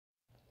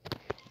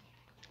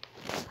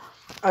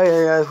Oh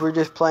yeah, guys, we're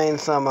just playing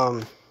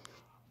some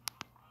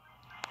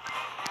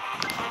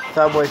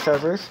Subway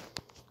Surfers.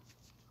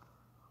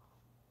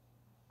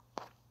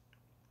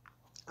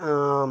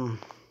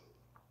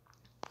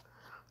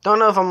 Don't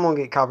know if I'm gonna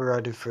get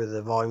copyrighted for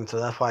the volume, so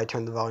that's why I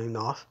turned the volume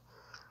off.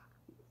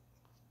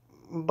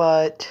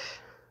 But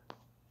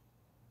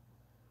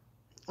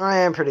I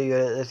am pretty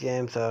good at this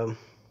game, so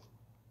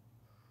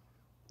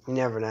you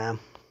never know.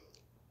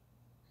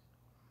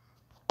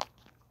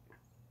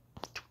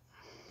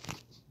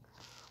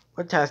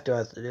 What task do I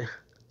have to do?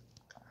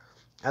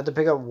 I have to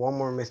pick up one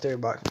more mystery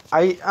box.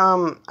 I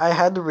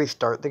had to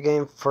restart the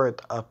game for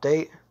its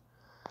update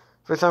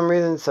for some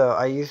reason, so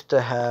I used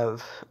to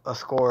have a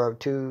score of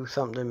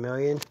 2-something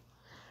million,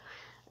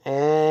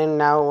 and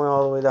now it went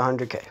all the way to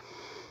 100K,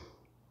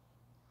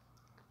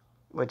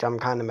 which I'm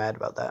kind of mad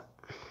about that.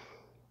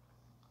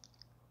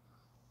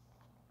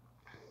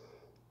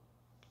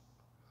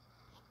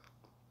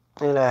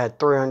 And I had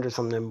 300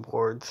 something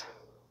boards.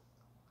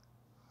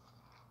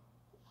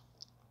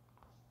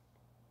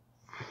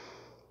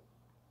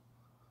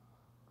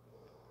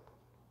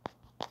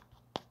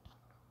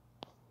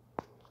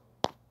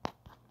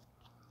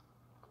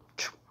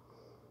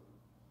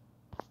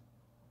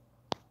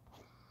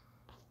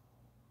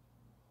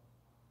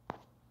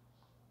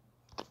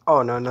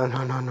 Oh, no.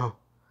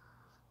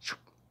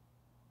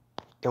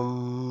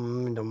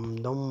 Dum, dum,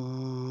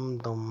 dum,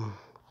 dum.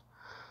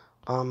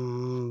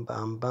 Bum,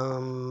 bum,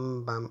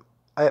 bum, bum.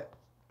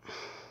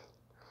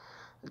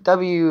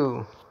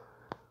 W.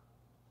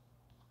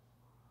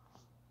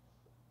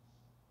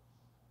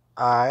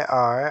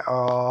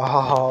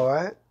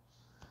 Alright.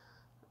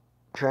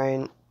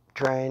 Train,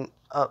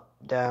 up,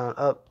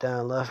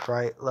 down, left,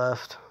 right,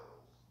 left.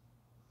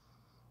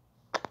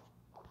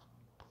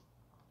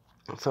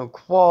 Some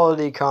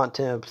quality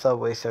content of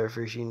Subway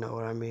Surfers, you know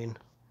what I mean.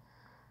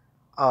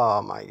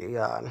 Oh my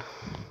god.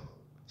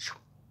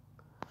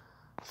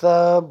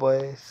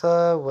 Subway,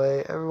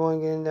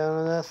 everyone getting down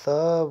on that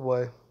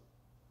subway.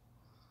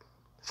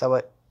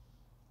 Subway.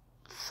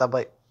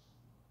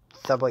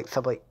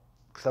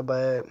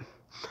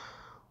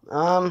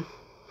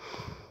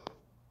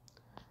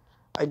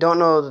 I don't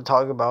know what to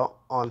talk about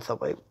on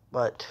Subway,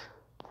 but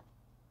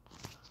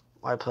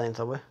why playing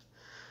Subway?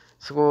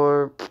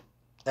 Score,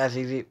 that's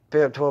easy.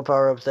 Pick up 12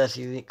 power-ups, that's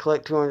easy.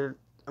 Collect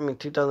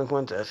 2,000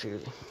 coins, that's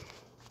easy.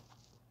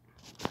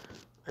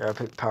 I gotta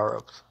pick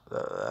power-ups,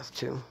 that's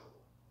 2.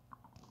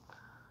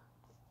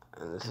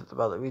 And this is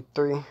about to be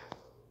 3.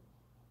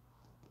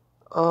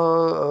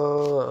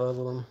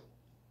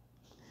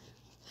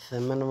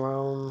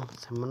 Cinnamon.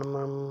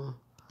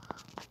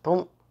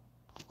 Boom.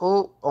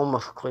 Oh,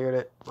 almost cleared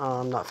it.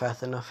 I'm not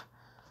fast enough.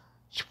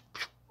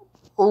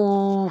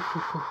 Oh,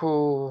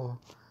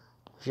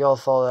 if y'all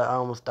saw that, I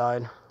almost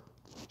died.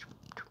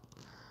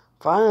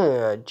 Finally,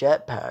 a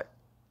jetpack.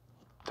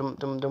 Dum.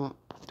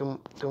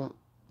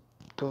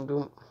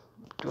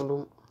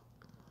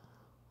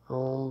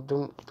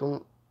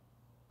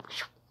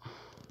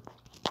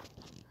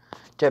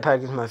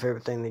 Jetpack is my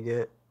favorite thing to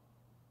get.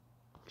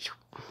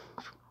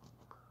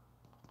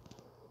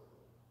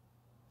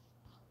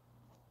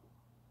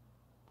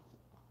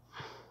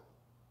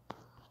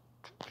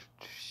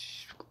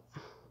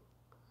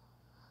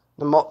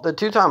 The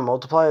 2-time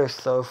multiplier is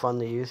so fun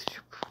to use.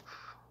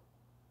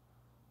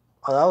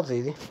 Oh, that was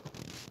easy.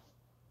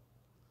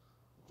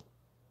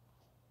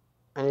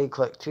 I need to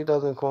collect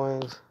 2,000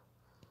 coins,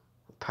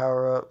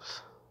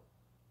 power-ups.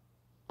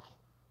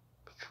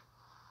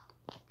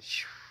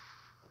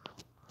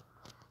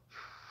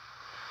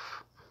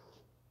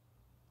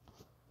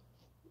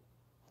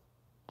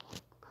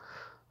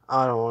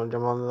 I don't want to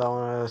jump onto that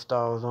one. I just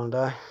thought I was going to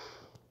die.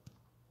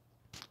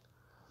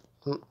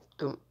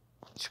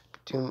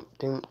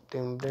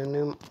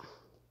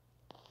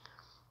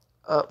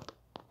 Up.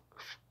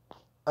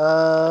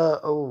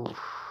 Oh.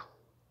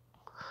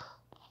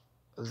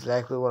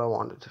 Exactly what I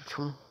wanted to.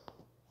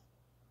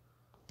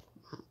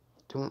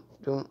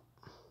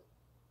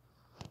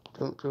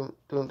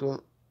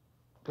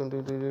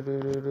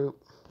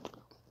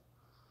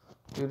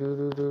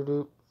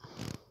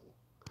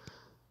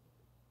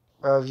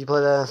 If you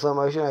play that in slow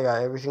motion, I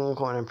got every single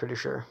coin, I'm pretty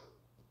sure.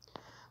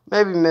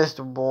 Maybe missed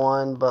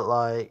one, but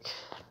like,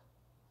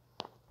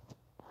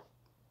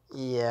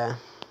 yeah.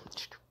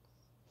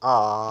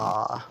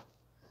 I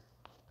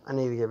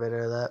need to get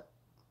better at that.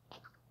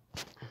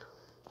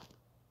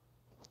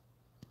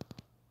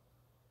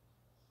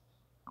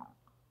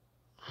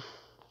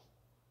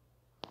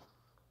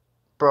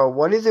 Bro,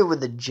 what is it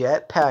with the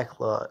jetpack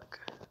look?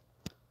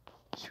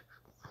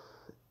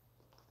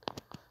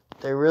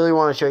 They really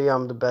want to show you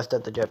I'm the best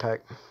at the jetpack.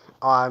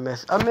 Oh, I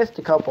missed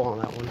a couple on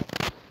that one.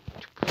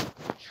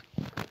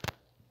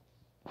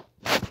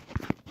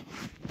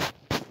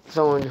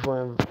 Someone just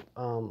went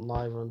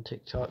live on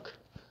TikTok.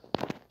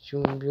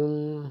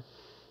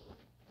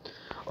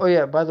 Oh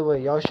yeah, by the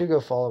way, y'all should go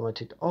follow my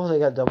TikTok. Oh, they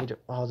got double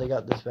jump. Oh, they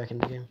got this back in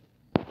the game.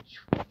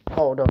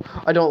 Oh no,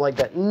 I don't like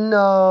that.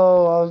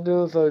 No, I was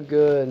doing so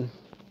good.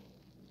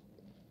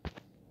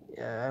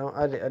 Yeah,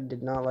 I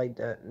did not like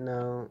that.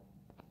 No.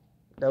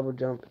 double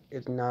jump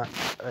is not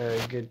a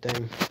good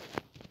thing.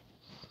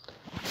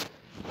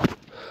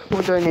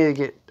 What do I need to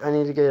get? I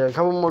need to get a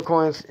couple more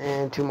coins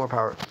and 2 more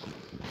powers.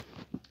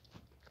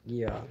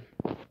 Yeah.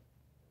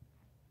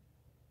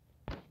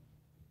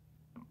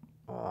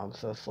 Oh, I'm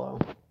so slow.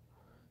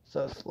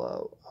 So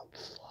slow. I'm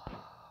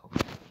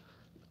slow.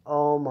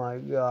 Oh my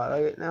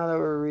god. Now that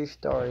we're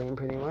restarting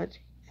pretty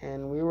much.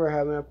 And we were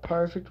having a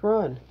perfect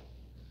run.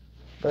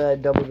 But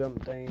that double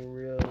jump thing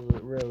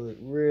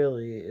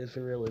really is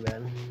really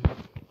bad.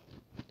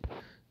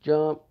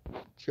 Jump.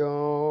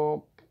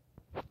 Jump.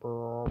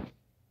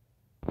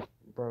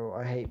 Bro,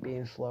 I hate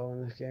being slow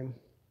in this game.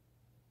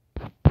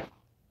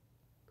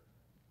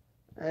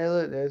 Hey,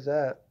 look, there's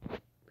that.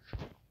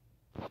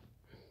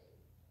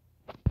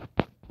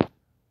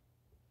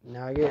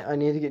 Now I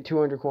need to get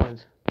 200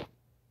 coins.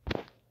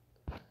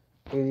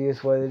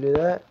 Easiest way to do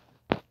that,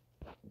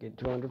 get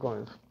 200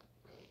 coins.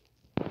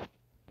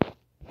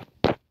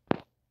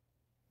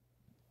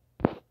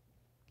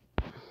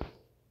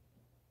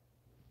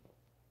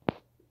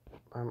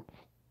 Bum,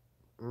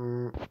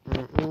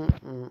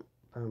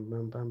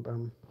 bum, bum,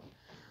 bum.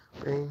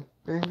 Bing,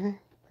 bing,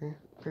 bing,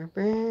 bing,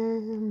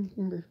 bing,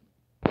 bing.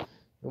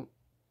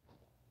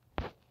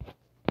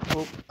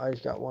 Oop, I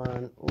just got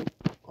one. Oop,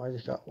 I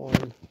just got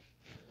one.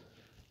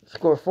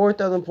 Score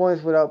 4,000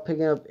 points without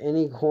picking up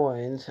any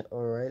coins.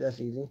 Alright,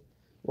 that's easy.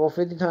 Roll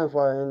 50 times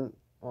while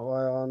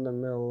on the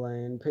middle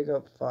lane. Pick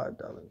up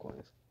 5,000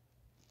 coins.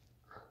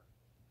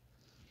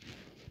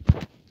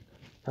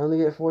 Time to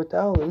get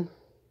 4,000.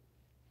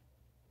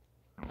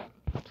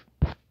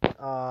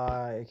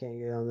 I can't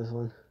get on this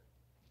one.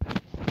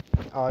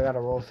 Oh, I gotta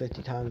roll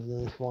 50 times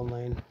in this one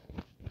lane.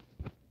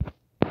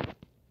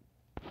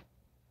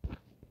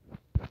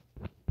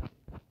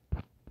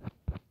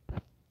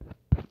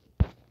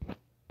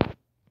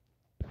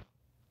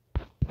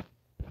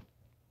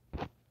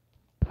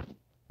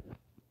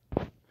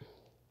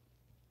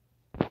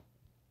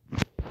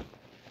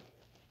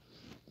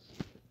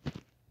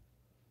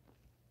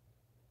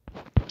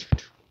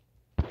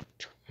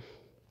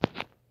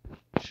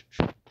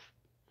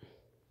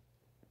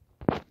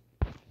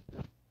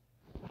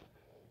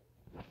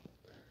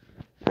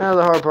 Now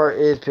the hard part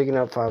is picking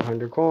up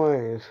 500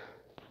 coins.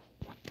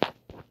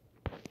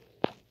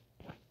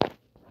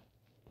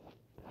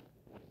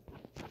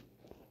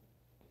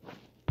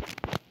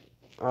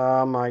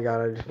 Oh my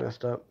god, I just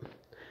messed up.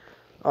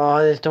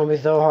 Oh, this don't be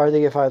so hard to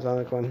get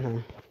 5,000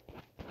 coins.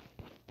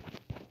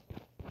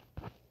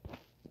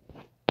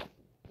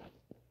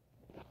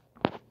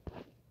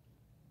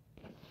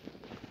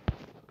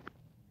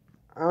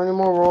 How many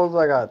more rolls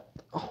I got?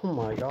 Oh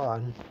my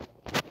god.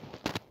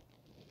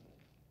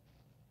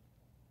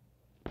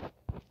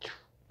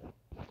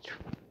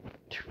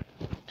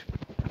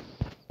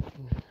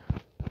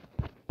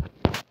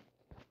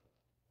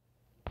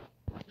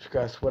 Just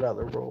gotta sweat out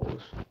the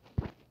rolls.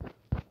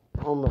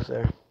 Almost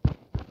there.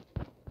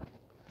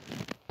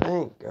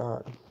 Thank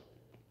god.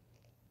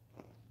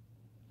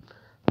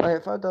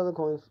 Alright, 5,000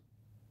 coins.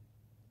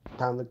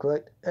 Time to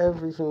collect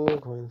every single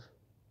coins.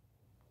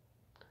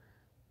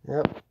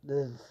 Yep,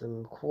 this is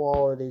some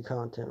quality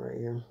content right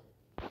here.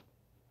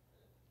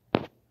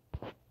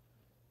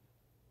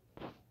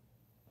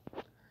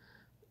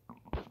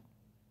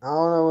 I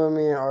don't know when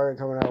me and Art are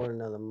coming out with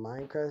another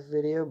Minecraft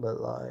video, but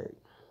like...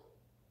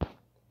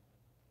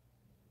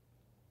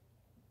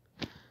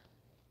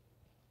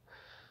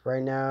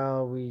 Right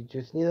now, we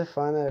just need to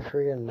find that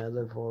friggin'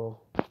 nether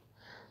portal.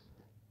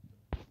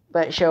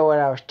 But show what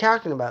I was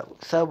talking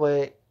about.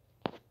 Subway.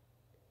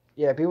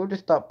 Yeah, people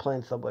just stopped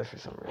playing Subway for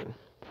some reason.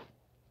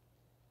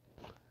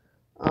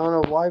 I don't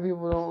know why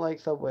people don't like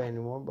Subway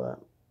anymore, but...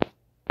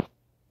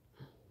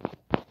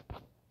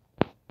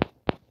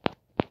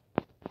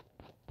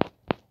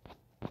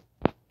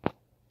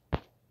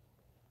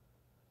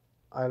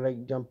 I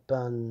like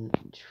jumping.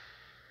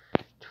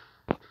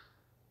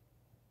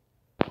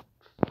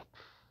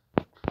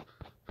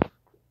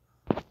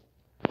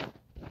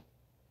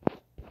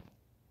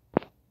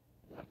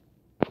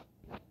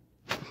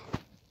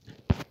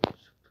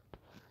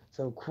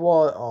 Some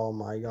oh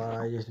my god,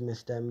 I just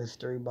missed that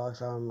mystery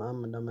box. I'm a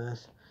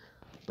dumbass.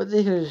 But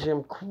this is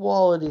some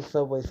quality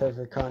Subway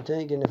Surfer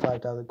content, getting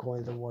 5,000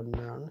 coins in one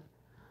round.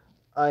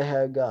 I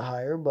had got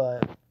higher,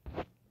 but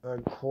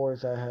of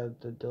course I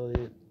had the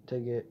ability to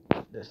get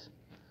this.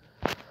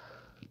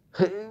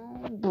 Dun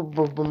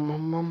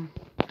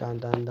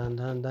dun dun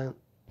dun dun.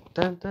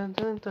 Dun dun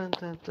dun dun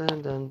dun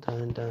dun dun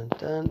dun dun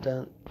dun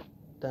dun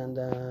dun dun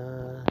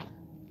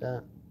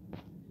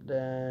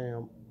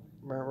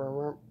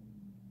dun.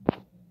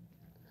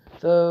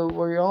 So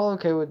were you all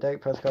okay with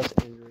Dak Prescott's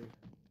injury?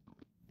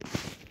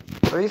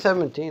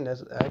 317,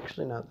 that's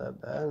actually not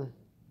that bad.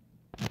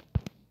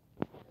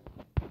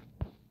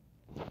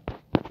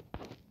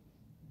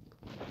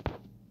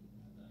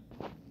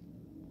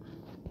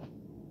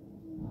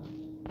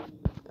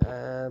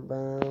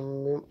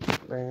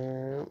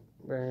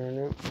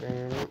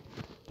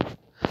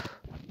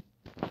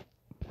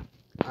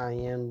 I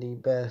am the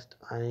best.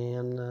 I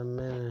am the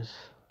menace.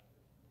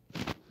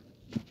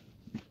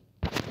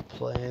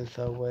 playing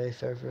Subway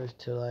Surfers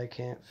till I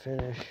can't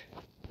finish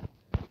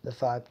the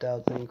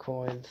 5,000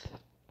 coins.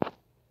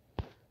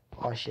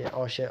 Oh shit,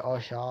 oh shit, oh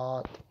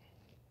shot.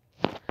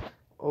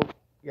 Oh,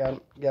 got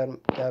him, got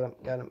him, got him,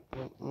 got him.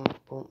 Boom,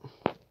 boom.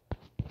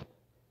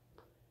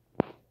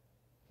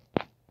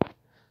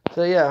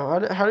 So yeah,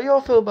 how do y'all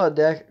feel about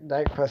Dak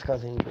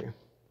Prescott's injury?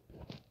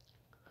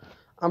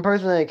 I'm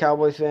personally a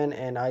Cowboys fan,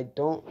 and I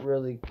don't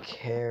really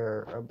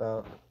care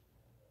about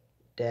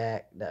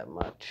Dak that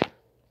much.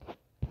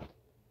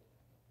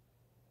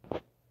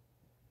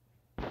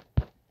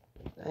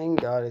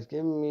 Thank God, it's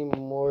giving me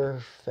more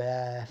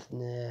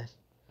fastness.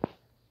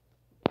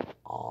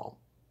 Oh,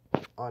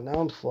 now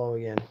I'm slow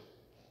again.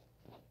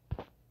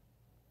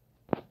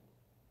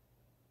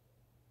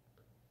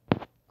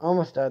 I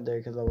almost died there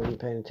because I wasn't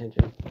paying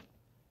attention.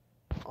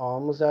 I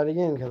almost died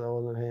again because I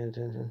wasn't paying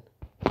attention.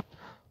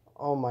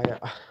 Oh my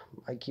God,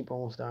 I keep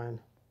almost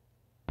dying.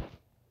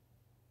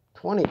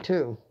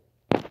 22.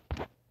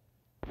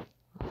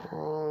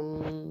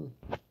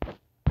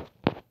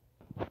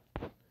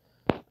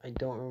 I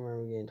don't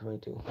remember getting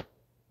 22.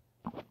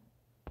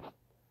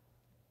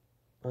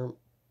 Bum,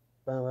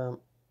 bum,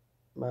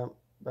 bum,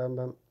 bum,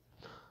 bum.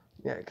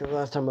 Yeah, because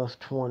last time I was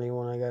 20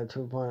 when I got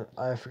 2 points.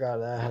 I forgot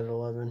that I had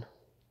 11.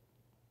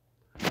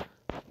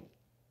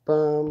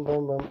 Bum,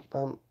 bum, bum,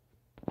 bum,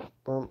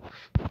 bum.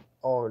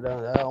 Oh,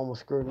 that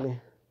almost screwed me.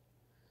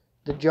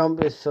 The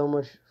jump is so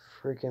much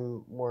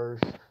freaking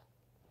worse.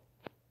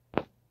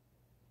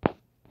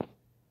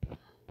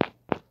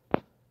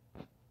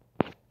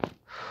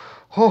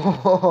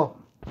 Oh,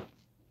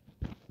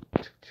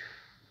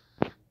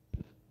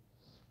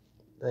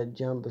 that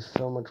jump is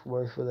so much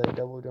worse with that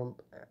double jump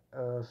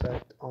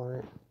effect on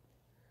it.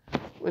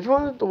 Which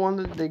one is the one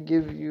that they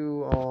give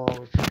you?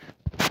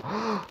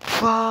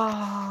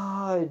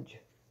 Fudge!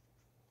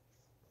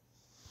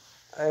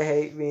 I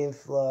hate being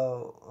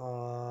slow.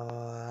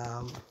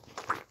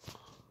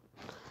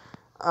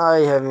 I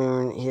haven't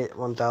even hit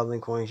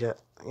 1,000 coins yet.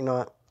 You know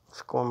what?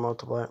 Score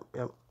multiplier.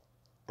 Yep.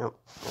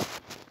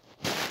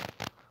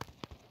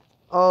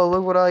 Oh,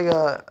 look what I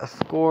got. A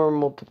score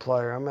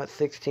multiplier. I'm at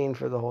 16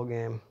 for the whole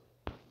game.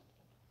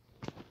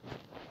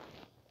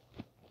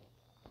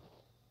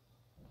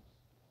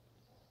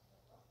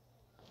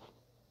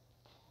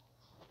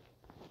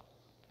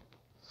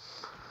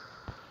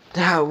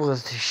 That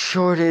was the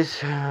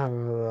shortest. Now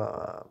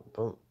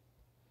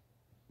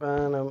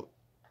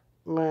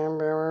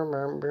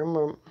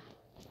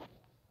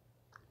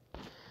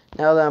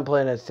that I'm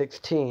playing at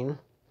 16,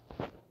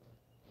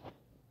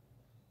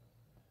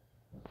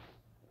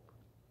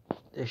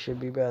 this should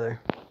be better.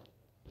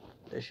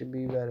 This should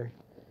be better.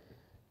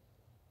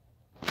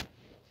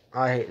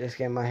 I hate this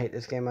game. I hate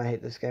this game. I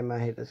hate this game. I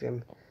hate this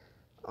game.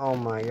 Oh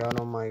my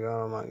God. Oh my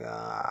God. Oh my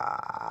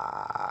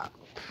God.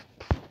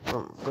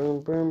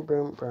 Boom, boom,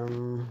 boom,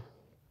 boom.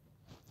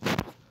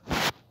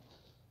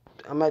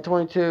 I'm at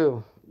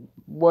 22.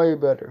 Way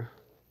better.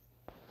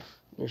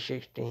 You're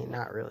 16.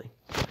 Not really.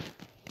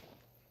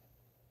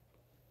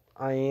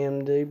 I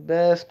am the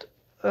best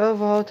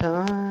of all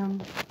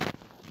time.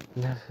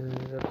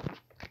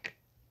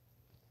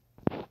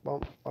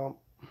 Bump, bump.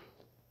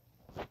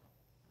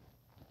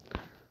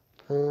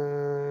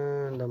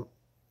 And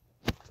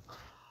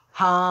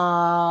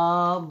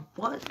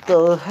what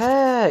the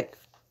heck?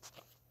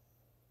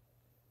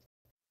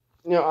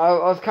 You know, I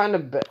was kind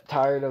of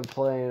tired of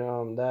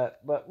playing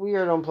that, but we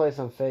are gonna play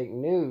some fake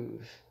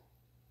news.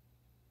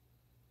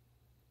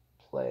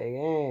 Play a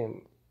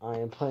game. I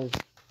am playing.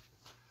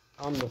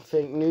 I'm the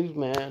fake news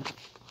man.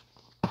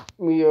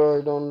 We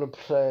are going to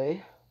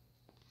play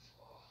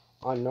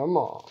on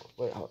normal.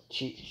 Wait, hold.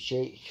 Cheat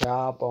sheet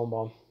shop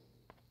bomb.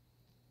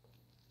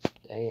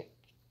 Dang it.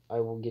 I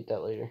will get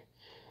that later.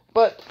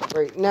 But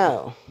right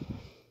now,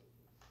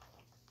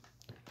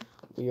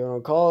 we are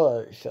gonna call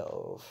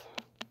ourselves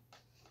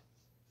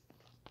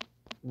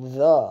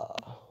the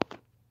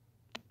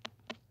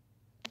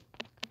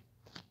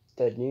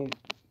news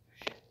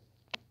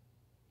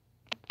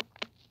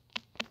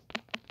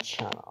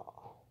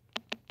channel.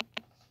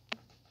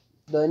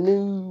 The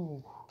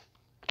news.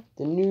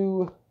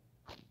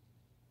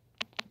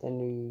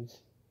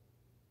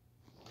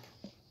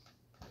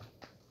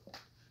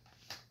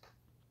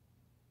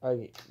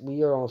 Okay,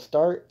 we are gonna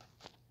start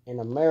in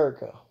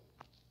America.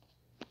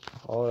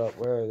 Hold up,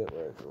 where is it?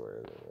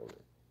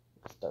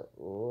 Start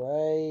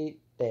right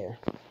there.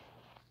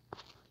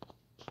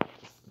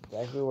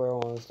 Exactly where I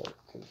want to start,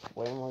 because it's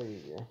way more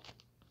easier.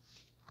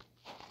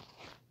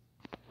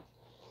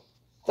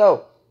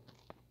 So,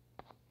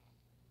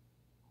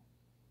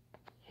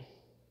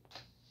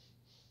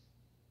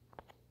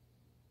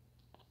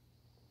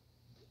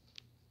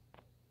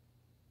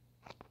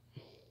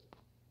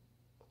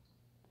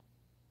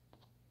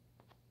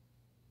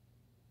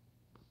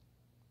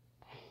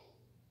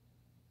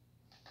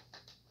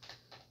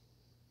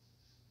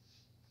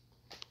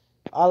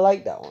 I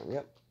like that one,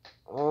 yep.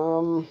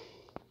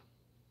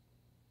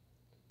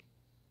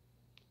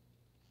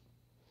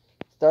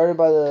 Started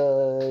by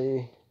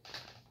the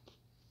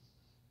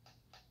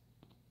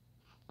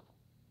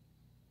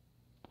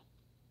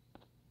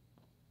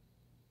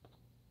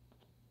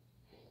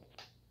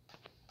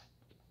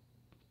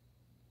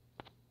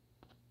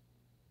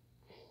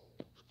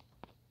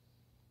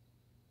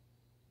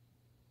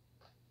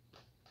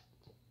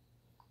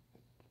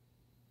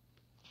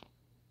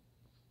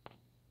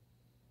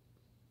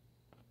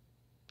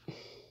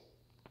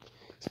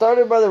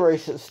Started by the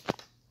racist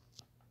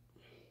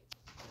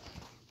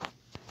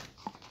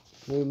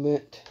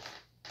movement.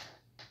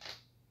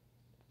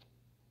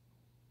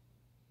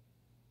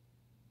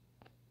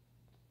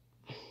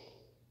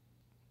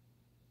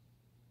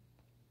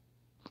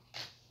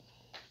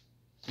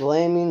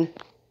 Blaming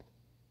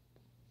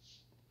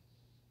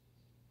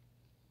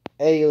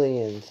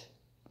aliens.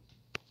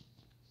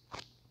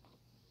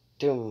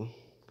 Doom.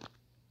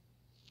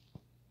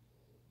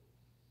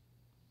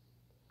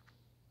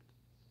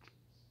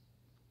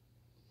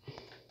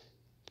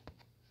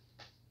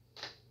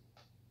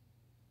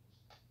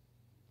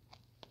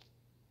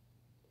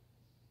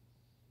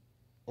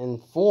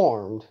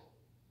 Informed.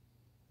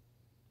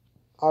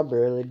 I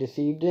barely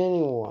deceived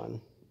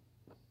anyone.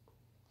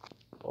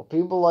 Well,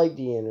 people like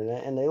the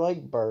internet and they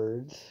like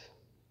birds.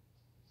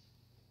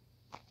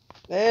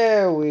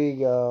 There we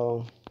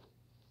go.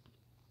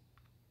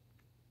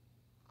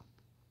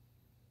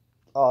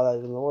 Oh,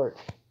 that didn't work.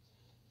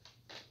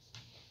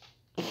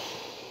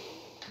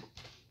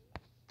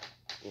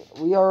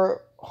 We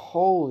are...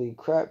 Holy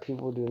crap,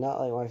 people do not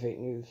like my fake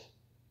news.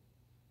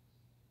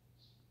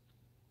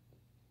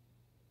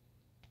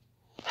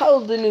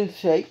 How's the news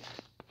fake?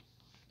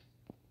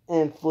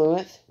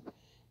 Influence.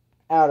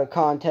 Out of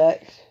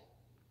context.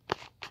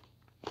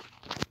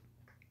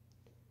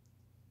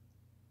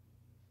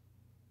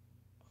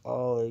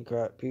 Holy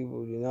crap,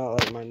 people do not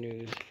like my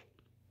news.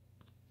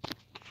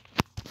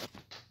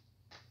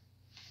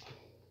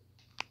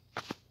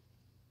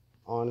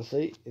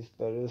 Honestly, it's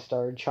better to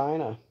start in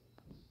China.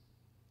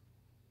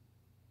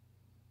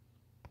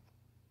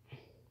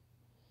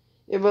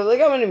 Yeah, but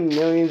look how many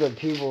millions of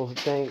people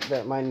think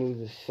that my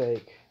news is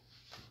fake.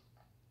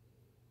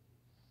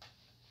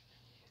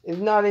 It's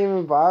not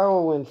even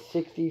viral when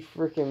 60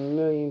 freaking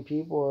million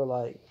people are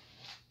like,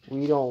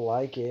 we don't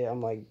like it.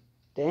 I'm like,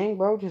 dang,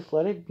 bro, just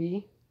let it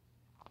be.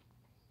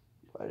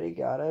 But it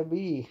gotta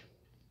be.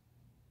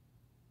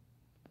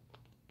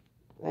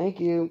 Thank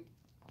you.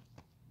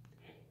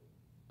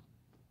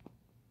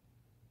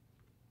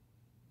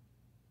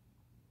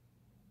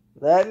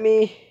 Let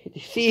me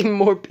see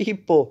more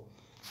people.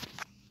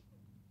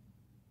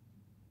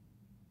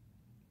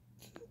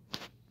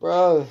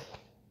 Bro,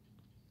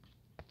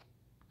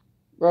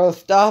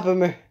 stop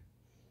him.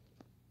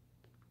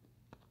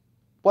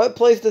 What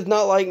place does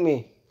not like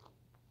me?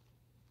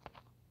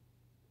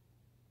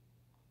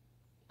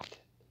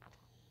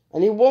 I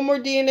need one more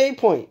DNA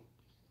point.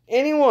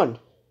 Anyone?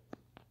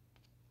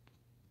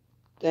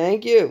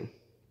 Thank you.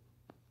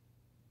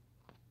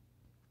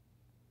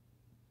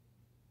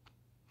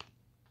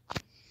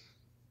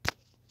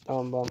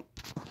 Or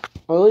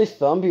at least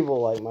some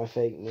people like my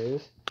fake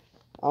news.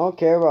 I don't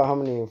care about how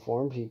many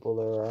informed people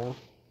there are.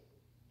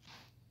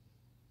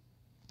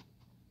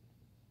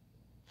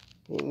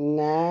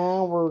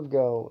 Now we're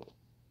going.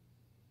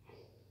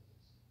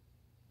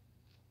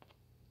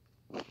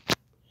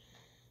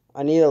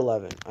 I need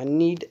 11. I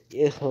need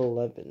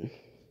 11.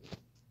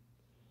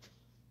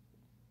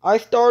 I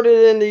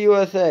started in the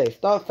USA.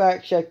 Stop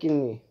fact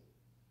checking me.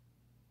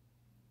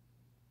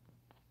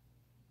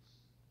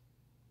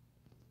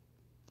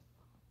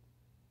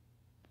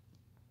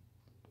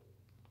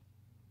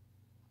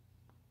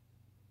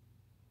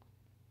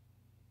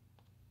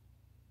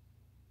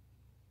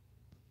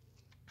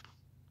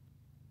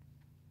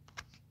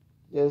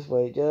 Just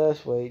wait,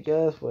 just wait,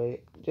 just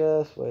wait,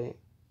 just wait.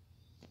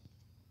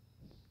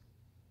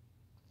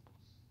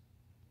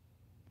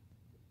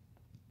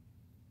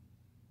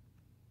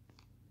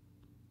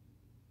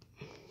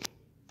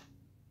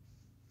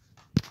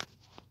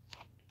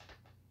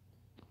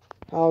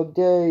 How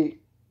dare you?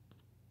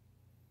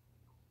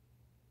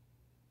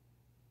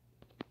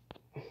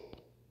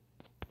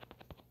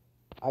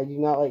 I do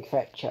not like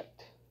fact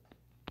checked.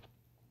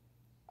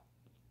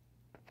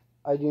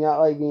 I do not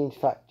like being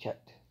fact checked.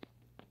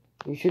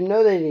 You should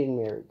know that in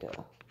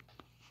America.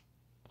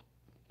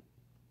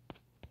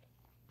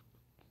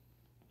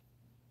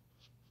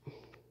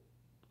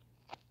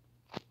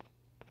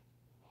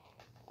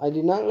 I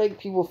do not like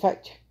people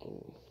fact checking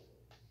me.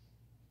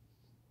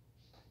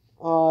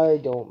 I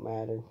don't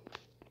matter.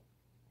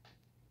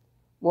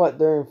 What?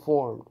 They're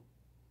informed.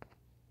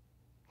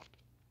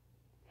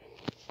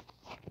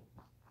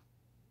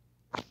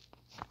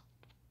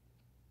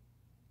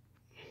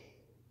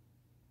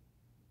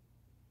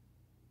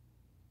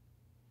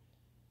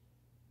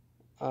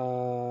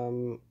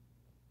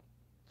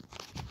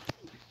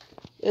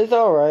 It's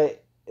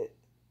alright.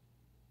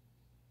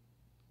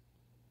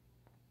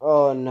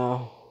 Oh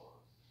no.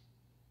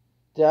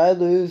 Did I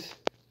lose?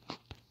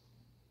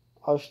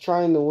 I was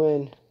trying to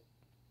win.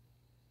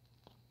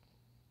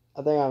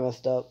 I think I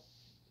messed up.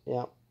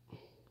 Yeah.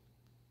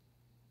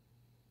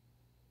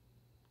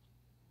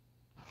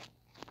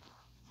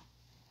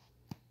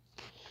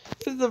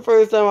 This is the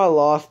first time I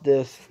lost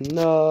this.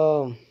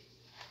 No.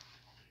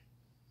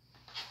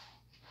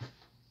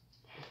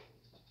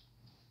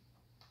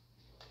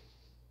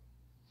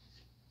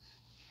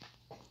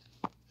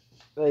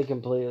 They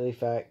completely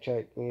fact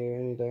checked me or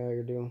anything I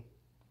could do.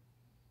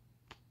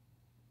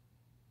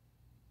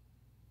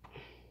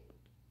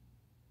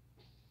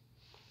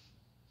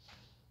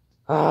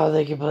 Oh,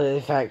 they completely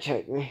fact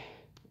checked me.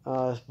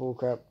 Oh, that's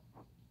bullcrap.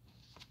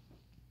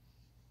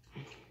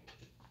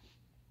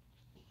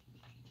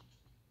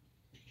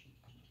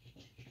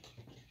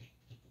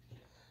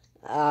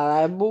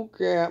 Ah, that's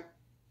bullcrap.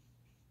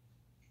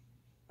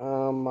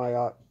 Oh my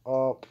god.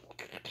 Oh.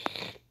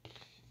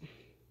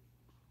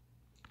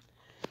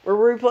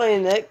 We're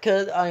replaying that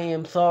because I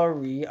am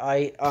sorry.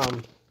 I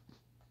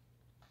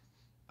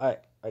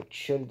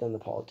should have done the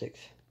politics.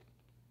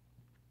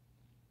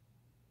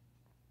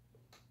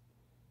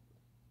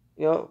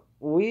 You know,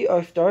 we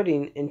are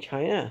starting in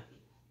China.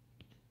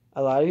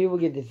 A lot of people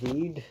get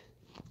deceived.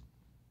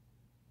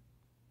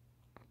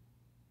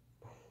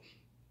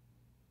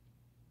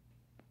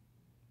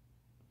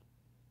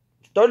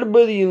 Started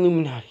by the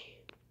Illuminati.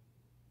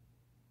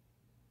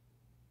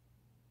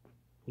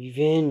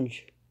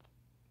 Revenge.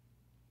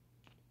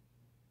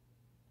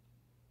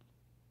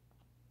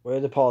 Where are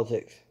the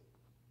politics?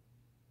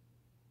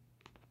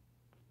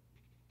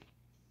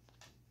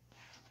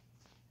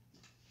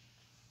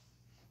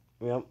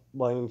 Yep,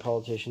 blaming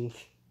politicians.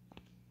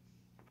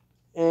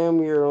 And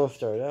we are all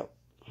started out.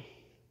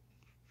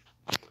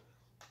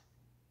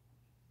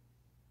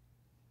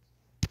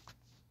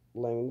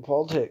 Blaming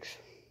politics.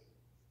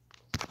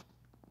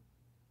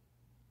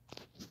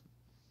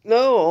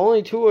 No,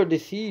 only 2 are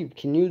deceived.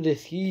 Can you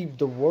deceive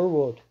the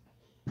world?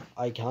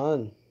 I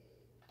can.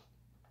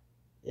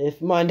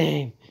 It's my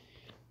name.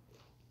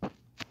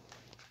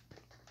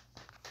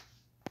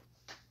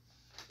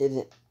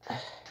 Isn't.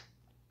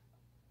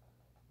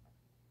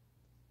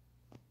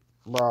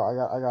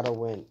 Bro, I gotta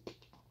win.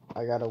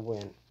 I gotta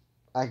win.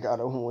 I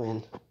gotta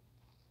win.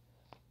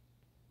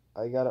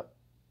 I gotta.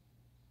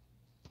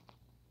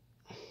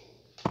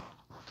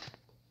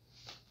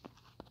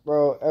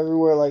 Bro,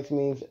 everywhere likes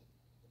memes.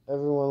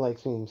 Everyone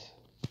likes memes.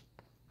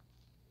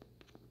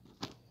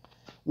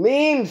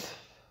 Memes!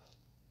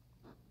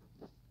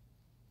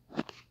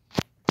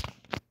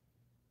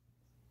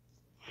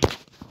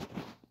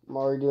 I'm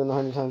already doing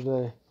 100 times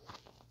a day.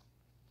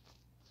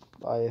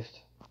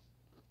 Biased.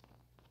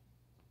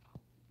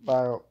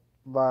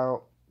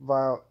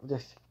 Viral.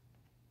 Just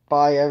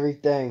buy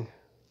everything.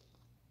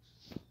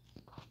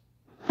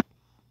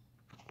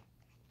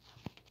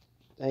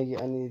 Thank you,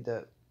 I need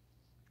that.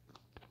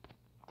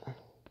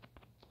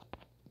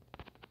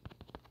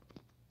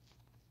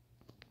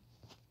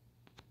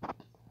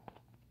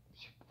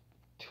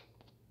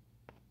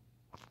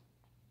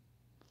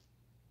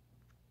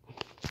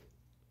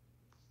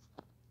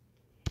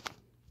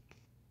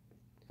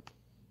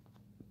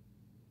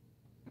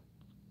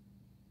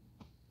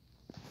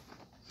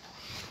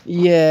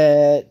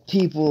 Yeah,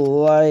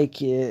 people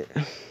like it.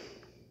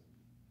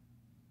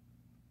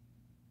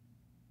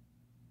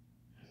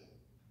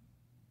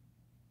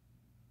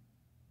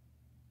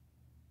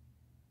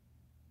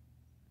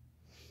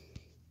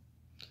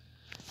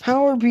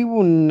 How are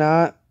people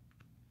not...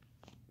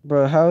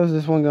 Bro, how is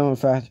this one going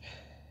fast?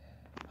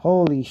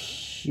 Holy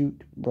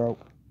shoot, bro.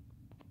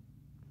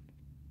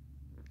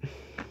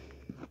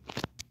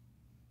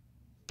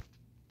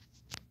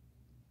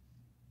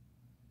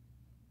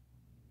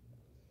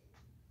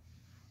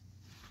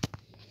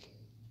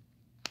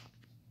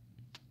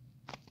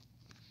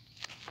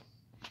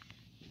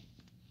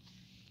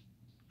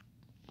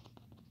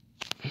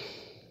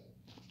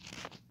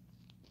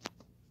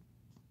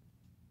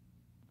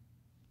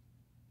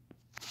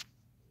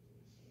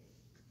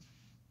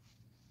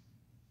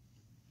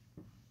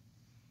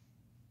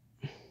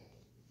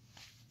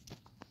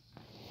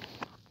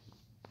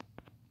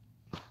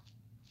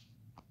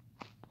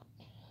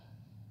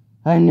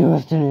 I knew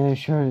yesterday I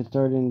sure it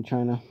started in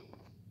China.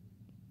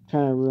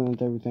 China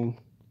ruined everything.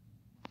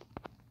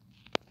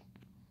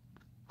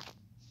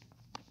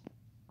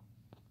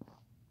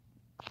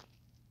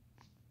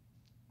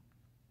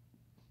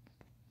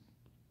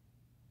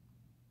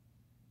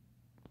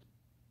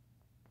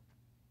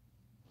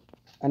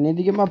 I need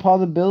to get my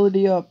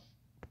possibility up.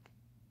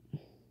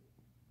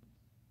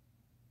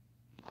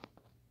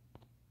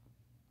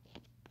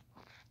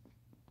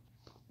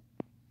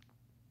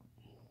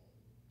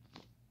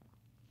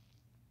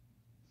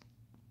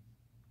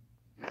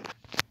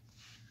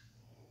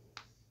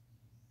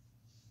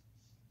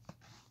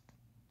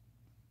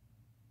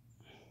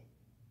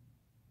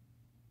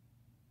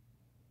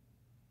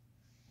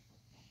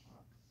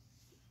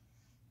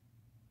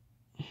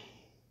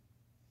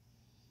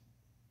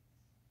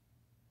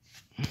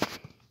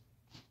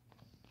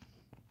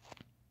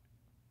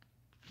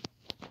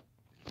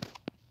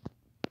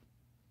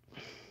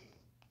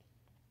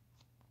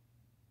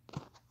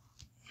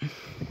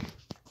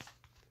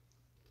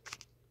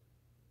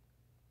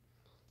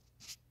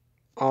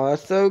 Oh,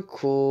 that's so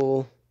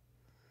cool.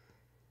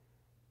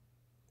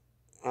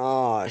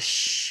 Oh,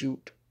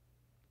 shoot.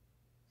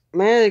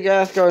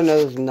 Madagascar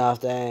knows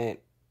nothing.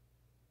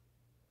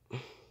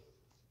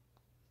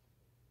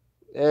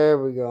 There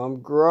we go.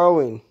 I'm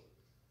growing.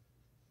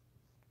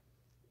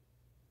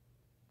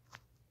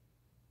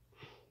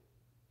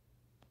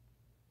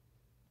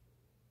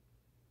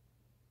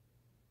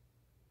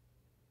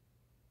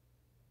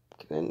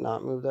 Can it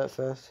not move that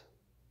fast?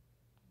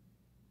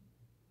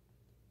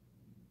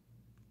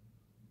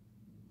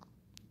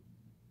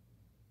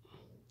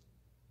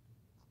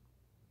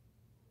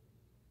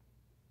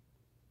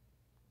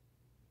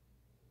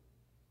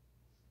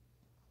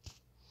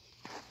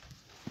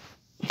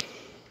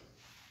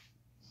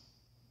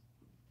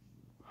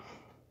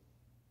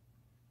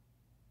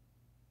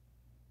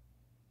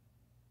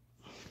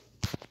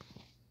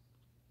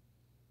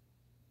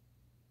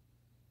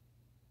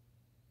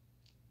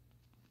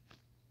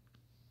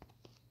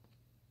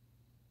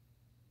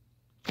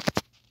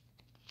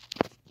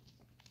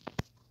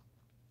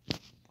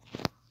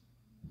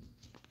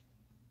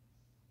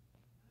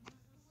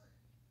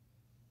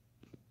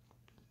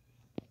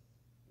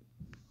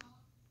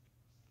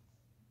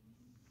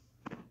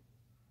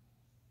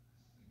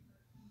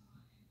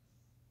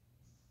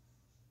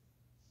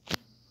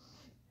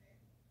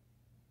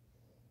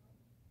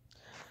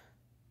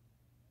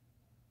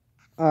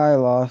 I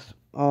lost.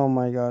 Oh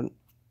my god.